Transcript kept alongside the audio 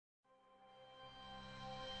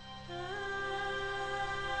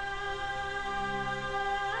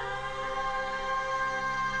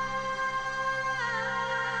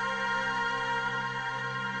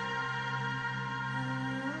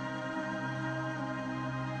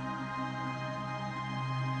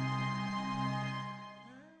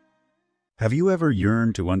Have you ever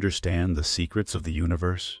yearned to understand the secrets of the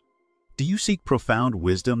universe? Do you seek profound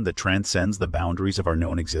wisdom that transcends the boundaries of our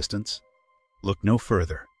known existence? Look no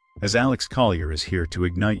further, as Alex Collier is here to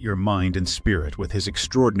ignite your mind and spirit with his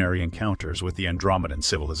extraordinary encounters with the Andromedan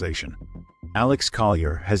civilization. Alex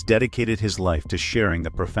Collier has dedicated his life to sharing the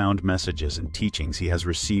profound messages and teachings he has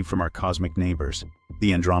received from our cosmic neighbors, the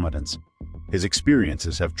Andromedans. His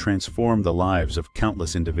experiences have transformed the lives of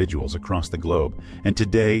countless individuals across the globe, and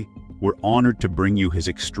today, we're honored to bring you his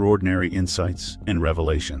extraordinary insights and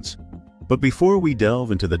revelations. But before we delve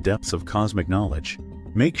into the depths of cosmic knowledge,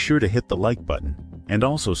 make sure to hit the like button and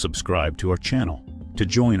also subscribe to our channel to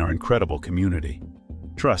join our incredible community.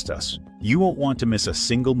 Trust us, you won't want to miss a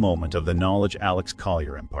single moment of the knowledge Alex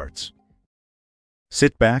Collier imparts.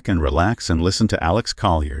 Sit back and relax and listen to Alex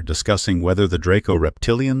Collier discussing whether the Draco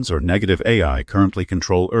Reptilians or negative AI currently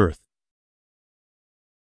control Earth.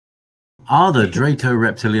 Are the Draco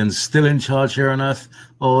Reptilians still in charge here on Earth,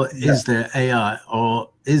 or is there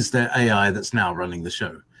AI, that's now running the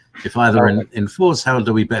show? If either in force, how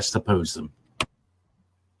do we best oppose them?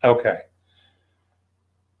 Okay.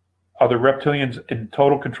 Are the reptilians in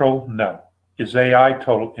total control? No. Is AI in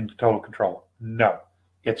total control? No,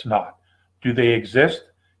 it's not. Do they exist?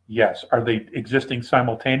 Yes. Are they existing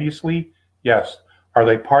simultaneously? Yes. Are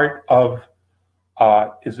they part of,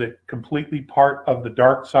 is it completely part of the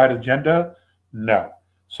dark side agenda? No.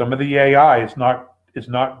 Some of the AI is not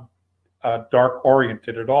dark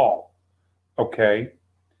oriented at all. Okay.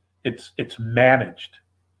 It's managed.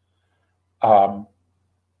 But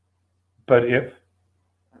if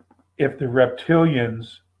the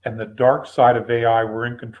reptilians and the dark side of AI were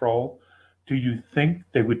in control, do you think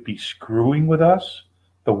they would be screwing with us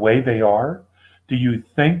the way they are? Do you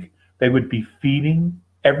think they would be feeding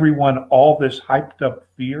everyone all this hyped up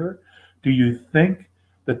fear? Do you think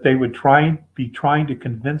that they would be trying to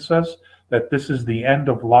convince us that this is the end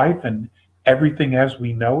of life and everything as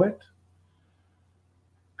we know it?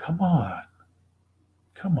 Come on.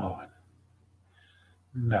 Come on.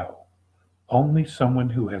 No. Only someone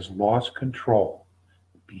who has lost control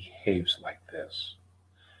behaves like this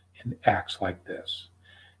and acts like this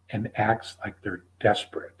and acts like they're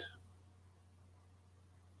desperate.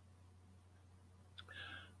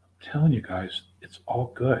 I'm telling you guys, it's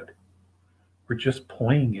all good. We're just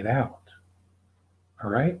playing it out.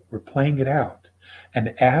 All right? We're playing it out. And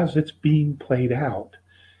as it's being played out,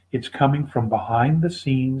 it's coming from behind the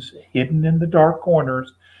scenes, hidden in the dark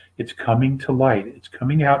corners. It's coming to light. It's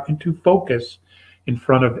coming out into focus in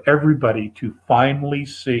front of everybody to finally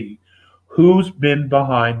see who's been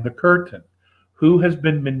behind the curtain, who has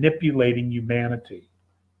been manipulating humanity.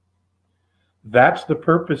 That's the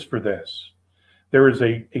purpose for this. There is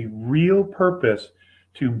a real purpose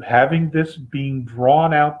to having this being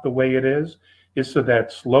drawn out the way it is so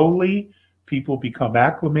that slowly people become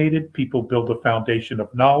acclimated, people build a foundation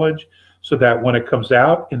of knowledge, so that when it comes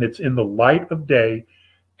out and it's in the light of day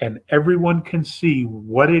and everyone can see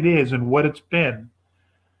what it is and what it's been,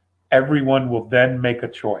 everyone will then make a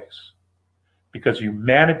choice. Because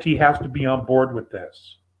humanity has to be on board with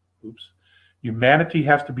this. Humanity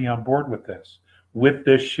has to be on board with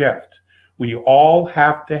this shift. We all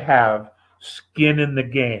have to have skin in the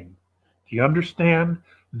game. Do you understand?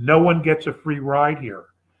 No one gets a free ride here.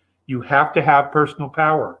 You have to have personal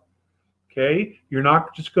power. Okay? You're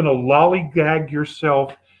not just going to lollygag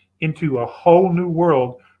yourself into a whole new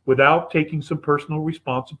world without taking some personal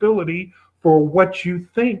responsibility for what you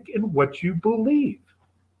think and what you believe.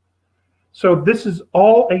 So this is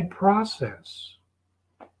all a process.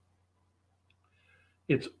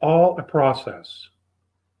 It's all a process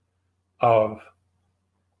of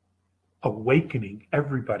awakening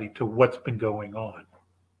everybody to what's been going on.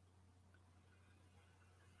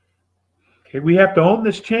 Okay, we have to own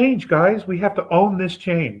this change, guys. We have to own this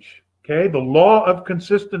change. Okay, the law of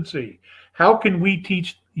consistency. How can we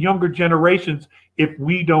teach younger generations if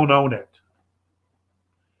we don't own it?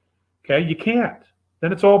 Okay, you can't.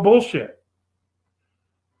 Then it's all bullshit.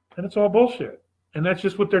 Then it's all bullshit. And that's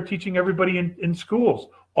just what they're teaching everybody in schools.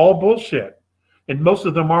 All bullshit. And most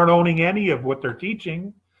of them aren't owning any of what they're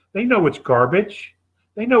teaching. They know it's garbage.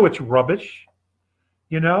 They know it's rubbish.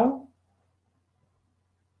 You know?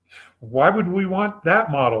 Why would we want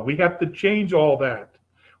that model? We have to change all that.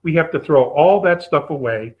 We have to throw all that stuff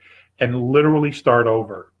away and literally start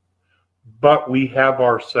over. But we have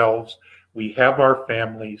ourselves, we have our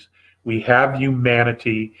families, we have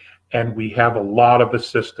humanity, and we have a lot of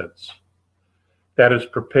assistance that is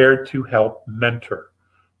prepared to help mentor.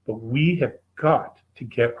 But we have got to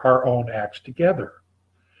get our own acts together.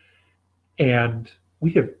 And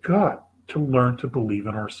we have got to learn to believe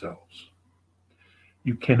in ourselves.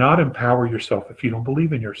 You cannot empower yourself if you don't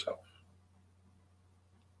believe in yourself.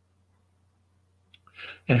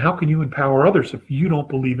 And how can you empower others if you don't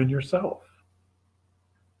believe in yourself?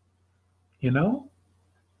 You know?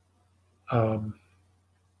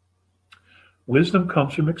 Wisdom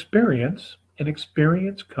comes from experience, and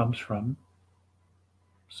experience comes from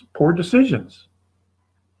poor decisions.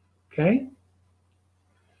 Okay?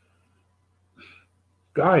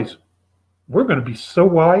 Guys, we're going to be so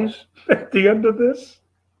wise at the end of this.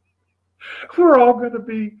 We're all going to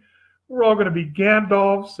be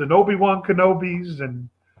Gandalfs and Obi-Wan Kenobis and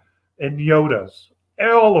Yodas.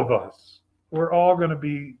 All of us. We're all going to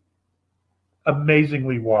be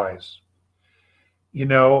amazingly wise. You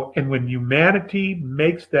know, and when humanity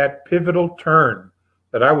makes that pivotal turn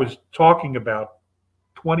that I was talking about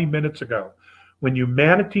 20 minutes ago, when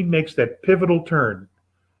humanity makes that pivotal turn,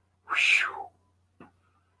 whew,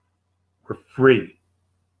 we're free.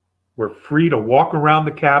 We're free to walk around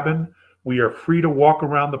the cabin. We are free to walk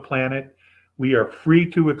around the planet. We are free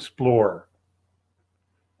to explore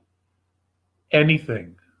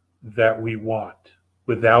anything that we want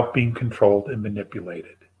without being controlled and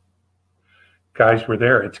manipulated. Guys, we're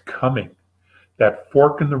there. It's coming. That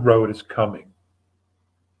fork in the road is coming.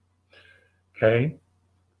 Okay?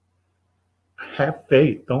 Have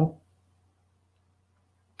faith. Don't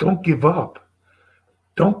give up.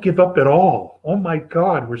 Don't give up at all. Oh my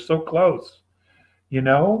God, we're so close. You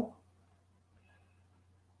know?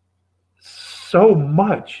 So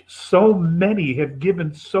much, so many have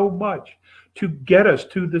given so much to get us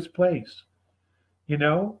to this place. You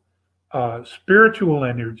know? Spiritual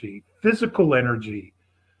energy, physical energy,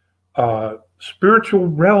 spiritual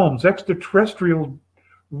realms, extraterrestrial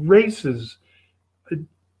races,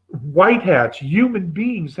 white hats, human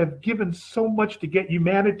beings have given so much to get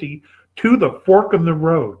humanity to the fork in the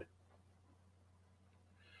road.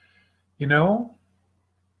 You know?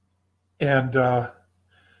 And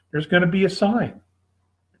there's going to be a sign.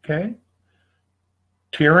 Okay?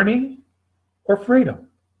 Tyranny or freedom?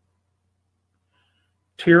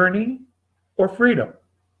 Tyranny or freedom?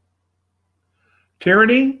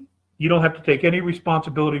 Tyranny, you don't have to take any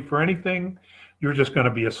responsibility for anything. You're just going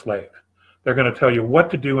to be a slave. They're going to tell you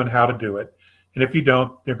what to do and how to do it. And if you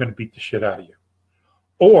don't, they're going to beat the shit out of you.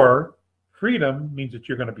 Or freedom means that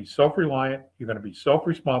you're going to be self-reliant, you're going to be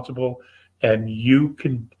self-responsible, and you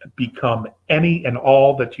can become any and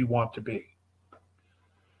all that you want to be.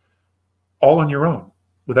 All on your own,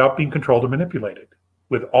 without being controlled or manipulated,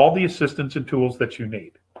 with all the assistance and tools that you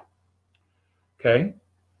need. Okay?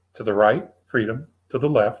 To the right, freedom. To the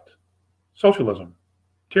left, socialism,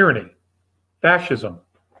 tyranny, fascism,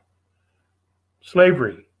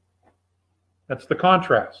 slavery. That's the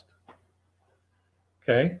contrast.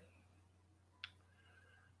 Okay?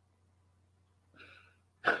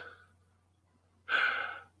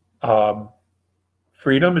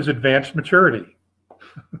 Freedom is advanced maturity.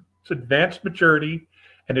 It's advanced maturity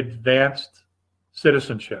and advanced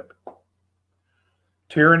citizenship.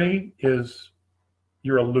 Tyranny is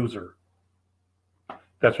you're a loser.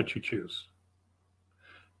 That's what you choose.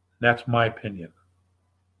 That's my opinion.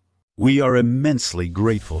 We are immensely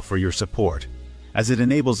grateful for your support, as it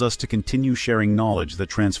enables us to continue sharing knowledge that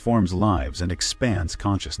transforms lives and expands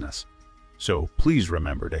consciousness. So please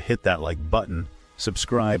remember to hit that like button,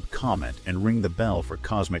 subscribe, comment, and ring the bell for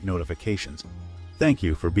cosmic notifications. Thank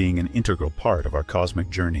you for being an integral part of our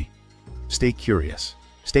cosmic journey. Stay curious,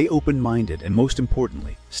 stay open-minded, and most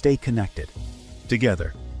importantly, stay connected.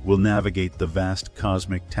 Together, we'll navigate the vast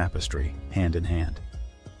cosmic tapestry hand in hand.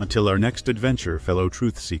 Until our next adventure, fellow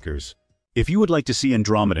truth seekers. If you would like to see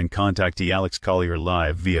Andromedan contactee Alex Collier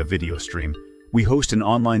live via video stream, we host an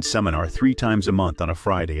online seminar 3 times a month on a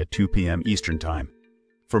Friday at 2 p.m. Eastern Time.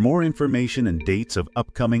 For more information and dates of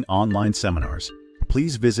upcoming online seminars,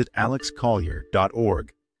 please visit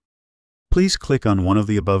alexcollier.org. Please click on one of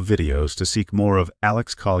the above videos to seek more of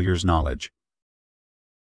Alex Collier's knowledge.